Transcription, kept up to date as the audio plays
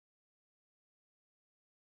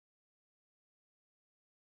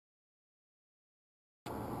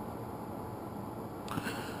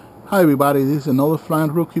Hi everybody, this is another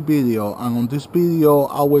Flying Rookie video, and on this video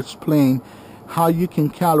I will explain how you can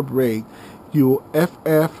calibrate your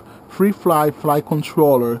FF free flight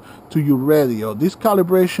controller to your radio. This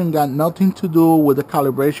calibration got nothing to do with the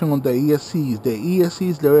calibration on the ESCs. The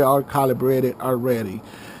ESCs, they are calibrated already.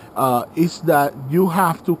 It's that you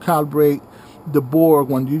have to calibrate the board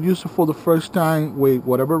when you use it for the first time with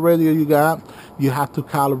whatever radio you got. You have to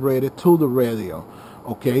calibrate it to the radio.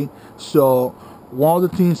 Okay, so one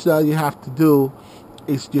of the things that you have to do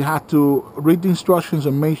is you have to read the instructions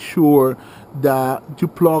and make sure that you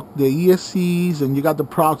plug the ESCs and you got the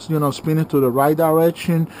procs, spinning to the right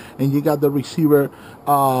direction, and you got the receiver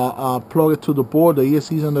plug it to the board, the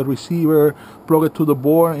ESCs and the receiver plug it to the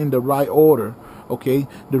board in the right order. Okay,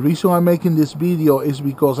 the reason I'm making this video is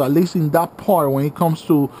because at least in that part, when it comes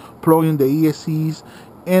to plugging the ESCs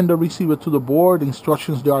and the receiver to the board, the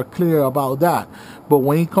instructions, they are clear about that. But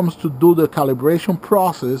when it comes to do the calibration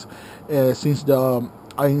process, since the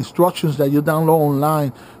instructions that you download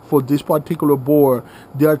online for this particular board,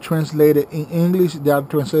 they are translated in English, they are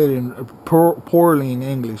translated poorly in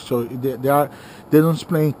English, so they don't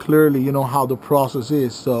explain clearly how the process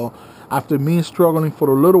is. So after me struggling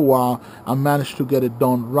for a little while, I managed to get it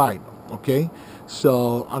done right. Okay,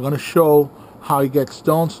 so I'm gonna show how it gets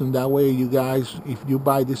done, so that way you guys, if you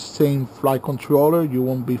buy this same flight controller, you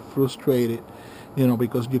won't be frustrated,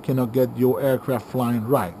 because you cannot get your aircraft flying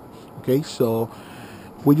right. Okay, so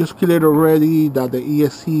we just cleared already that the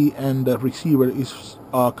ESC and the receiver is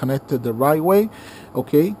connected the right way.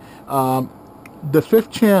 Okay, the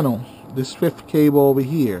fifth channel, this fifth cable over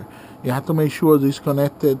here, you have to make sure this is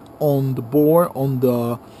connected on the board, on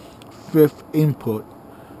the fifth input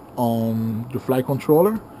on the flight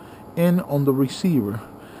controller and on the receiver.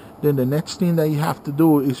 Then the next thing that you have to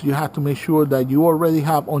do is you have to make sure that you already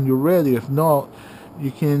have on your radio. If not, you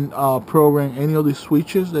can program any of the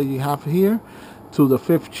switches that you have here to the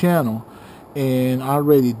fifth channel, and I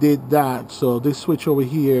already did that. So this switch over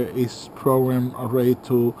here is programmed already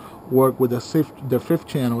to work with the fifth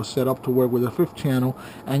channel, is set up to work with the fifth channel,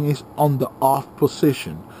 and it's on the off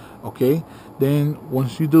position. Okay, then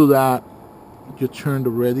once you do that, you turn the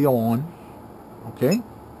radio on. Okay,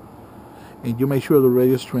 and you make sure the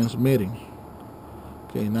radio is transmitting.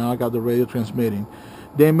 Okay, now I got the radio transmitting.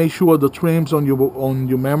 Then make sure the trims on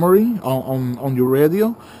your memory, on your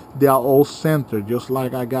radio, they are all centered, just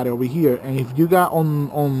like I got it over here. And if you got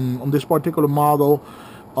on this particular model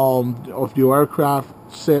of your aircraft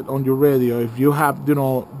set on your radio, if you have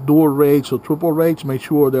dual rates or triple rates, make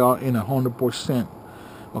sure they are in 100%.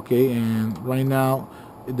 Okay, and right now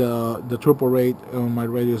the triple rate on my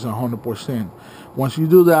radio is 100%. Once you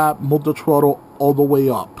do that, move the throttle all the way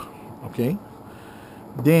up. Okay,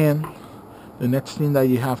 then the next thing that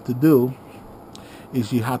you have to do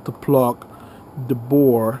is you have to plug the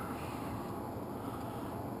board,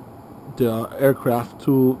 the aircraft,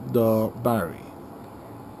 to the battery.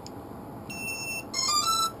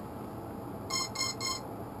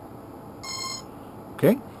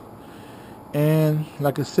 Okay, and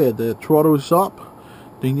like I said, the throttle is up.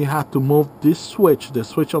 Then you have to move this switch, the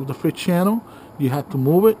switch of the fifth channel. You have to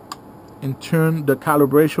move it and turn the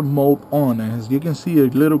calibration mode on. And as you can see, a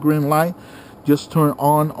little green light just turn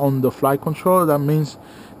on the flight controller. That means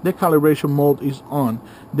the calibration mode is on.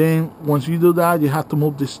 Then once you do that, you have to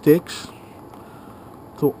move the sticks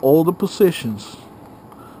to all the positions.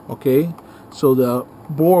 Okay, so the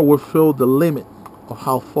board will fill the limit of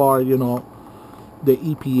how far the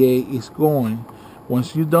EPA is going.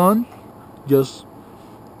 Once you're done, just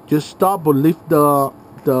stop, but lift the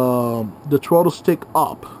throttle stick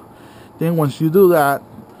up. Then once you do that,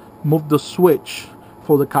 move the switch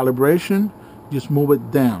for the calibration, just move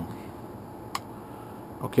it down.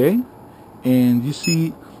 Okay, and you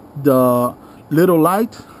see the little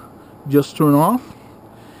light just turn off,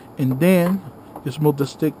 and then just move the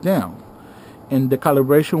stick down, and the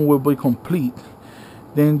calibration will be complete.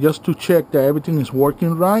 Then just to check that everything is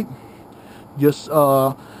working right, just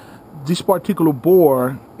this particular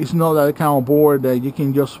board is not that kind of board that you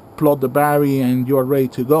can just plug the battery and you're ready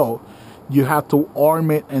to go. You have to arm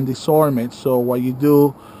it and disarm it. So what you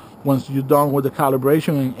do once you're done with the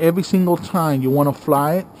calibration, and every single time you want to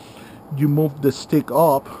fly it, you move the stick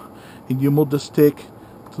up, and you move the stick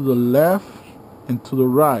to the left and to the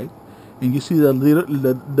right, and you see the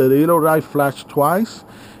little right flash twice,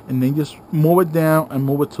 and then just move it down and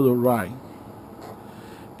move it to the right.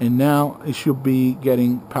 And now it should be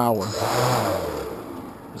getting power.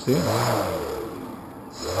 You see?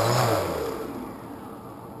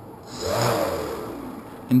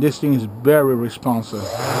 And this thing is very responsive.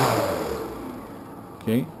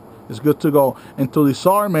 Okay, it's good to go. And to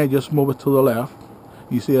disarm it, just move it to the left.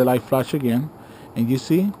 You see the light flash again, and you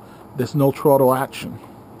see there's no throttle action.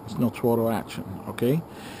 There's no throttle action. Okay.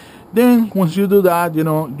 Then once you do that, you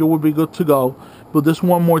will be good to go. But there's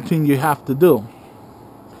one more thing you have to do.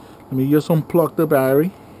 Let me just unplug the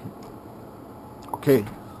battery. Okay.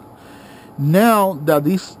 Now that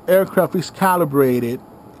this aircraft is calibrated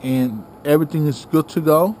and everything is good to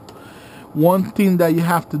go, one thing that you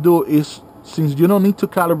have to do is, since you don't need to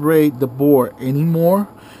calibrate the board anymore,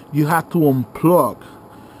 you have to unplug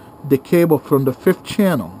the cable from the 5th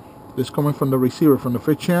channel that's coming from the receiver from the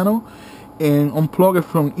 5th channel, and unplug it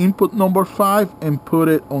from input number 5 and put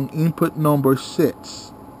it on input number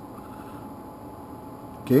 6.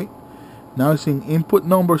 Okay, now it's in input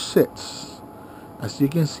number 6, as you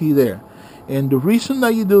can see there. And the reason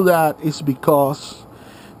that you do that is because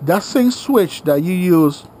that same switch that you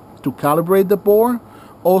use to calibrate the board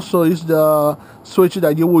also is the switch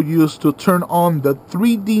that you will use to turn on the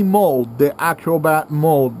 3D mode, the acrobat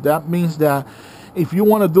mode. That means that if you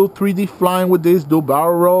want to do 3D flying with this, do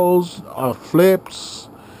barrel rolls, flips,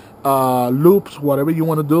 loops, whatever you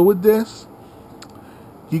want to do with this,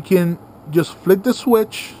 you can just flick the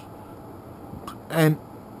switch and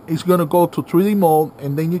it's going to go to 3D mode,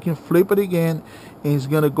 and then you can flip it again and it's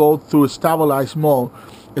going to go through stabilized mode.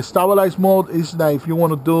 A stabilized mode is that if you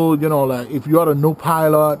want to do, like if you are a new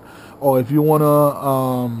pilot, or if you want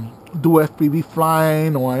to do FPV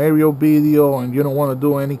flying or aerial video and you don't want to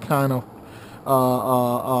do any kind of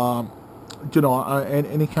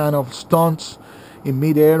any kind of stunts in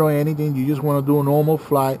mid-air or anything, you just want to do a normal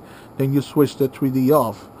flight, then you switch the 3D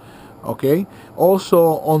off. Okay.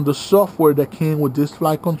 Also, on the software that came with this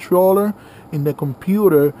flight controller in the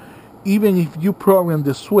computer, even if you program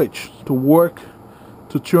the switch to work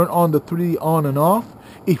to turn on the 3D on and off,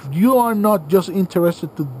 if you are not just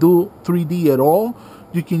interested to do 3D at all,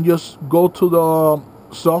 you can just go to the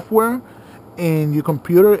software in your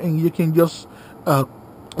computer and you can just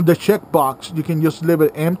the checkbox, you can just leave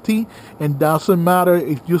it empty, and doesn't matter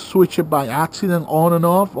if you switch it by accident on and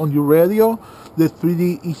off on your radio, the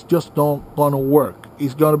 3D is just not gonna work.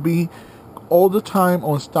 It's gonna be all the time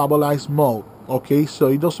on stabilized mode. Okay, so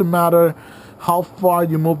it doesn't matter how far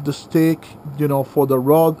you move the stick, for the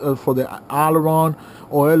rod, for the aileron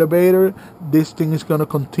or elevator, this thing is gonna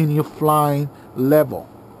continue flying level.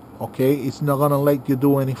 Okay, it's not gonna let you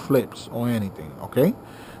do any flips or anything. Okay,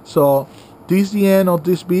 so this is the end of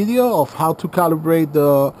this video of how to calibrate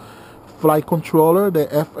the flight controller, the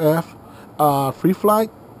FF free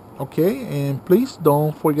flight. Okay, and please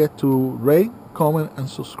don't forget to rate, comment, and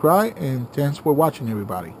subscribe, and thanks for watching,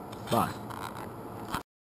 everybody. Bye.